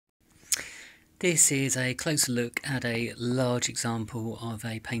This is a closer look at a large example of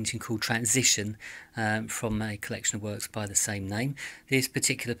a painting called Transition from a collection of works by the same name. This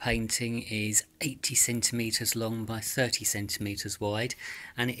particular painting is 80 centimetres long by 30 centimetres wide,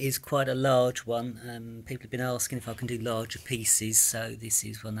 and it is quite a large one. People have been asking if I can do larger pieces, so this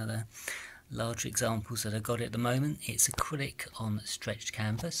is one of the larger examples that I've got at the moment. It's acrylic on stretched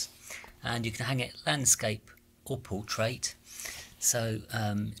canvas, and you can hang it landscape or portrait, so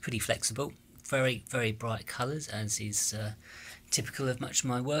it's pretty flexible. Very, very bright colours, as is typical of much of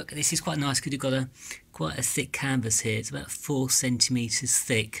my work. This is quite nice because you've got quite a thick canvas here. It's about 4 centimetres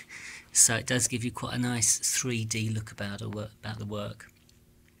thick, so it does give you quite a nice 3D look about the work.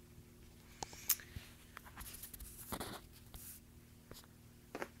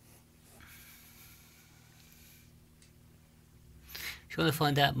 If you want to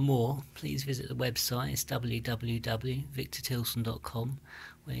find out more, please visit the website. It's www.viktortilson.com,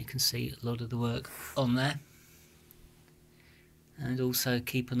 where you can see a lot of the work on there. And also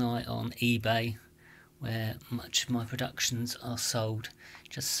keep an eye on eBay, where much of my productions are sold.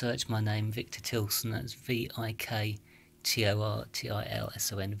 Just search my name, Viktor Tilson, that's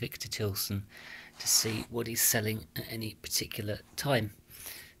VIKTORTILSON, Viktor Tilson, to see what is selling at any particular time.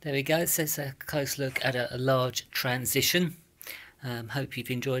 There we go, it says a close look at a large transition. Hope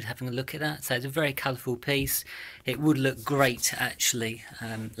you've enjoyed having a look at that. So it's a very colourful piece. It would look great actually.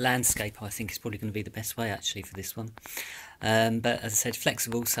 Landscape I think is probably going to be the best way actually for this one. But as I said,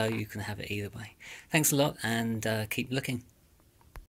 flexible, so you can have it either way. Thanks a lot, and keep looking.